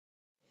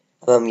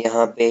अब हम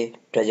यहाँ पे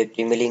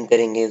ट्रेजेक्ट्री में लिंक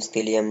करेंगे।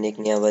 उसके लिए हमने एक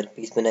नया वर्क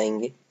पीस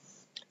बनाएंगे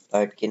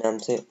पार्ट के नाम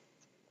से।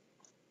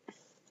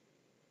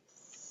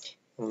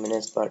 मैंने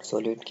इस पार्ट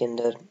सॉलिड के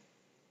अंदर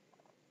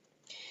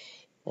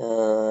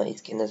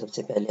इसके अंदर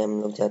सबसे पहले हम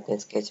लोग जाते हैं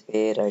स्केच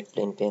पे। राइट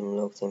प्लेन पे हम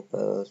लोग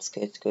सिंपल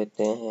स्केच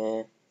करते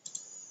हैं।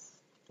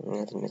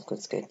 हमने इसको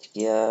स्केच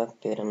किया।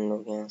 फिर हम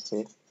लोग यहाँ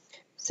से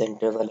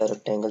सेंटर वाला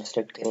रेक्टेंगल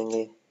सेलेक्ट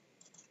करेंगे।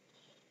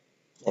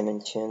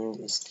 डायमेंशन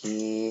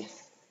इसकी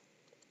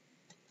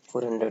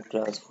 400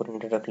 क्लास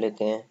 400 रख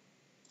लेते हैं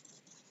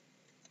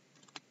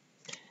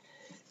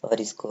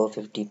और इसको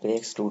 50 पे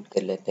एक्सट्रूड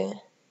कर लेते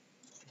हैं।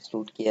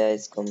 एक्सट्रूड किया,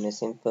 इसको हमने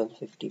सिंपल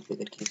 50 पे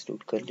करके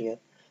एक्सट्रूड कर लिया।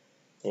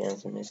 यहाँ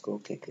से मैं इसको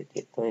ओके कर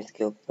देता हूँ।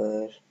 इसके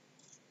ऊपर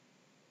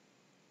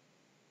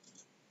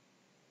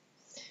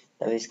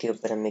अब इसके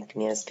ऊपर हम एक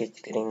नया स्केच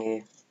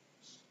करेंगे।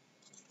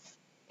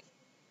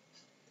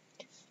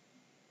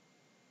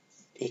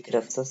 एक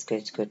रफ सा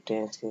स्केच करते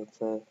हैं। इसके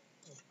ऊपर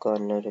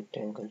कॉर्नर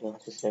रेक्टेंगल यहाँ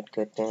से सेलेक्ट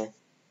करते हैं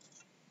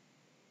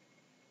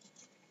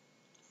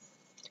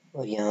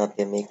और यहाँ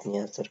पे हम एक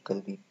नया सर्कल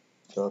भी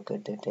ड्रॉ कर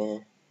देते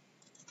हैं।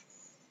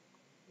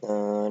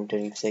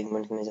 डिलीट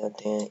सेगमेंट में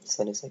जाते हैं, इस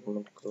वाले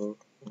सेगमेंट को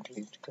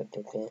डिलीट कर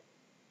देते हैं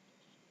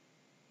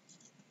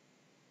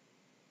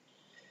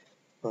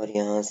और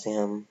यहाँ से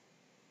हम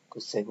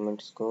कुछ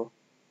सेगमेंट्स को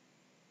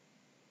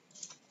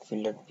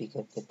फिल भी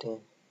कर देते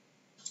हैं।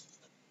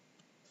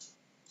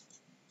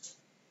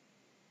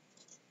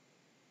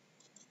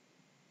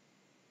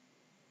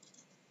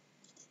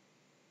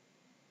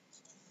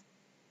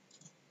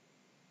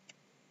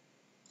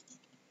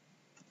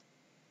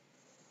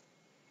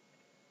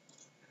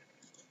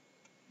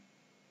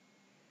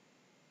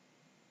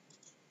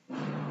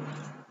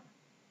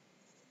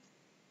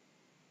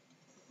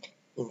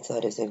 इन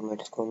सारे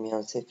सेगमेंट्स को हम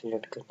यहाँ से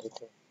फिलेट कर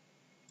देते हैं।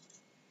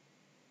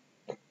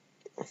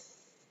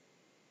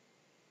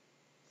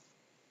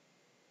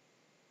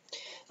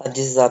 अब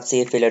जिस हिसाब से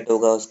ये फिलेट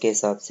होगा उसके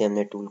हिसाब से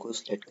हमने टूल को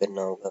सिलेक्ट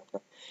करना होगा अपना।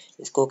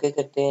 इसको ओके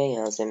करते हैं।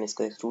 यहाँ से हम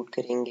इसको एक्सट्रूड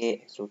करेंगे।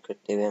 एक्सट्रूड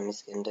करते हुए हम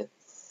इसके अंदर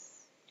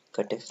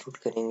कट एक्सट्रूड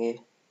करेंगे।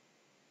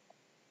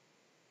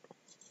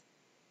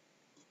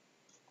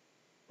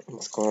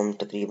 इसको हम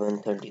तकरीबन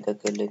 30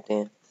 तक कर लेते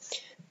हैं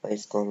और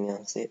इसको हम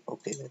यहाँ से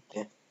ओके करते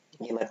हैं।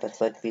 ये हमारे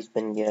पास वर्क पीस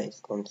बन गया।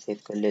 इसको हम सेव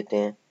कर लेते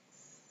हैं।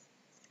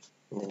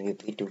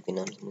 P2 के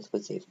नाम से इसको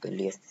सेव कर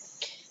लिया।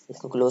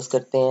 इसको क्लोज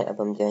करते हैं।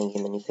 अब हम जाएंगे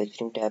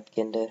मैन्युफैक्चरिंग टैब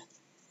के अंदर।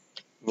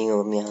 न्यू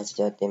हम यहाँ से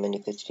जाते हैं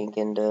मैन्युफैक्चरिंग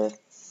के अंदर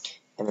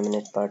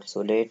MMNet पार्ट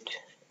सॉलिड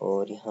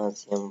और यहाँ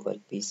से हम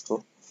वर्क पीस को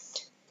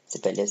सबसे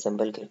पहले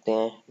असेंबल करते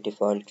हैं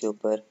डिफ़ॉल्ट के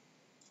ऊपर।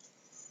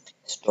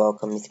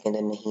 स्टॉक हम इसके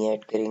अंदर नहीं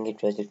ऐड करेंगे।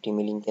 ट्रेजेक्ट्री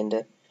मिलिंग के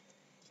अंदर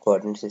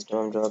कोऑर्डिनेट सिस्टम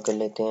हम ड्रॉ कर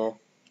लेते हैं।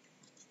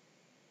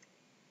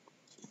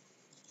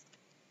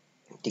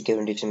 ठीक है,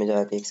 कंडीशन में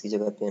जाके x की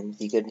जगह पे हम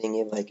z कर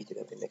देंगे, y की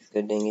जगह पे हम x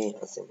कर देंगे।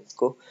 यहाँ से हम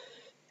इसको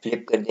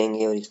फ्लिप कर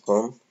देंगे और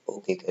इसको हम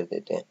ओके कर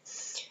देते हैं।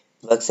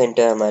 वर्क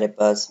सेंटर हमारे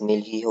पास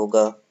मिल ही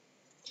होगा।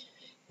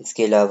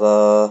 इसके अलावा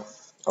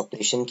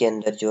ऑपरेशन के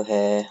अंदर जो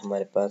है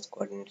हमारे पास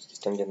कोऑर्डिनेट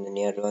सिस्टम जो हमने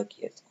नया ड्रॉ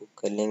किया इसको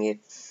कर लेंगे।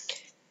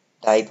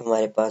 टाइप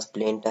हमारे पास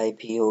प्लेन टाइप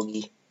ही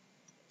होगी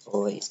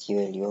और इसकी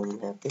वैल्यू हम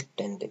यहाँ पे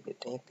 10 दे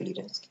देते हैं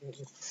क्लियरेंस की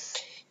वैल्यू।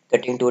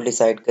 कटिंग टूल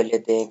डिसाइड कर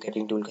लेते हैं।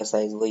 कटिंग टूल का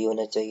साइज वही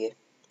होना चाहिए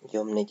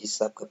जो हमने जिस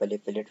हिसाब का पहले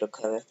प्लेट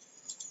रखा हुआ है।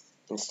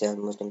 इससे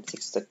ऑलमोस्ट हम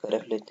 6 तक का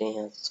रख लेते हैं।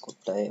 यहाँ से इसको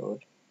अप्लाई और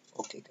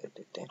ओके कर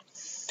देते हैं।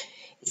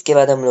 इसके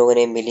बाद हम लोगों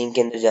ने मिलिंग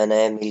के अंदर जाना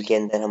है। मिल के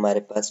अंदर हमारे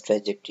पास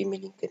ट्रेजेक्ट्री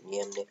मिलिंग करनी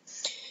है। हमने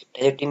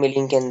ट्रेजेक्ट्री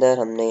मिलिंग के अंदर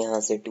हमने यहाँ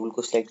से टूल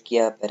को सिलेक्ट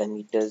किया।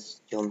 पैरामीटर्स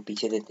जो हम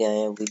पीछे देते आए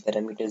हैं वही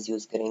पैरामीटर्स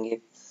यूज़ करेंगे।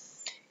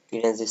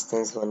 क्लियरेंस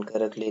डिस्टेंस 1 का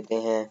रख लेते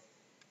हैं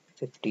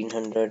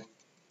 1500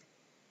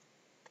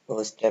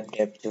 और स्टेप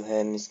डेप्थ जो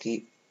है हम इसकी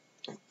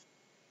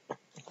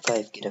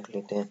 5 की रख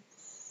लेते हैं।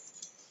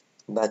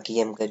 बाकी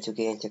हम कर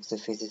चुके हैं। चेक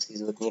सरफेसेस की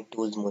जरूरत नहीं है।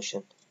 टूल्स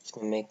मोशन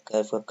इसमें हमें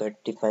कर्व का कट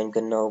डिफाइन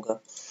करना होगा।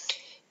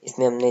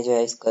 इसमें हमने जो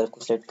है इस कर्व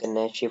को सेलेक्ट करना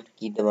है शिफ्ट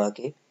की दबा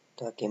के,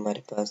 ताकि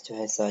हमारे पास जो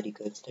है सारी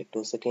कर्व सेलेक्ट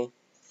हो सकें।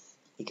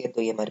 ठीक है,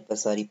 तो ये हमारे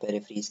पास सारी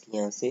पैराफ्रीज की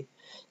यहाँ से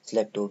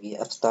सिलेक्ट होगी।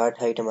 अब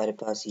स्टार्ट हाइट हमारे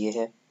पास ये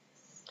है,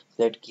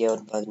 सेलेक्ट किया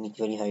और बाद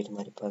नीचे वाली हाइट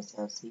हमारे पास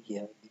यहाँ से ये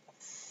आएगी।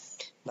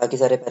 बाकी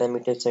सारे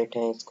पैरामीटर सेट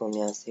हैं। इसको हम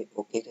यहाँ से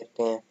ओके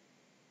करते हैं।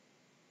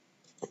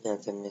 यहाँ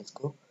से हमने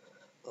इसको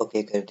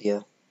ओके कर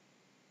दिया।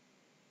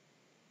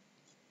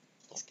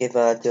 इसके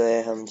बाद जो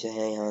है हम जो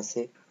है यहाँ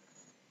से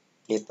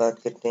प्ले पाथ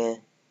करते हैं,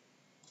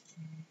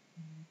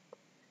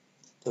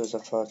 थोड़ा सा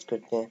फास्ट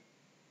करते हैं।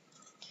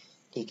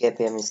 ठीक है,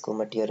 फिर हम इसको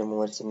मटीरियल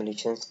रिमूवर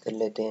सिमुलेशंस कर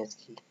लेते हैं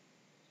इसकी।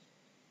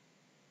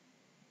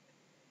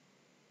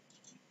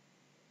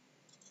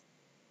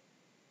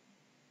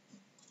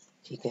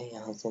 ठीक है,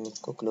 यहाँ से हम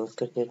इसको क्लोज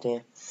कर देते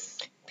हैं।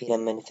 फिर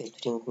हम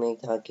मैन्युफैक्चरिंग में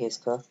जाके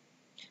इसका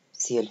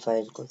CL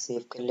फाइल को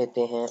सेव कर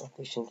लेते हैं।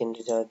 ऑपरेशन के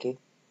अंदर जाके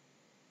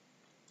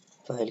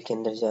फाइल के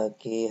अंदर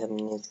जाके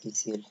हमने इसकी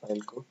CL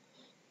फाइल को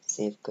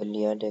सेव कर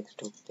लिया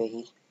डेस्कटॉप पे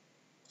ही।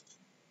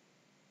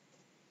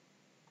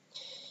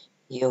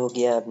 ये हो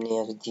गया। आपने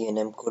यहाँ से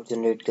GNM कोड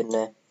जनरेट करना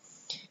है।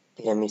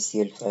 फिर हम इस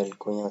CL फाइल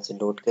को यहाँ से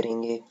लोड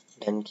करेंगे।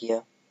 डन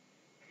किया।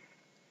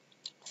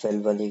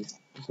 फाइल वाले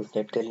को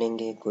सेलेक्ट कर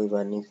लेंगे, कोई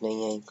वार्निंग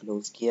नहीं है,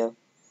 क्लोज किया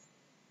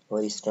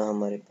और इस तरह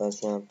हमारे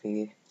पास यहाँ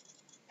पे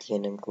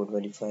TNM कोड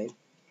वाली फाइल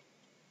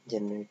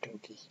जनरेट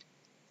होगी।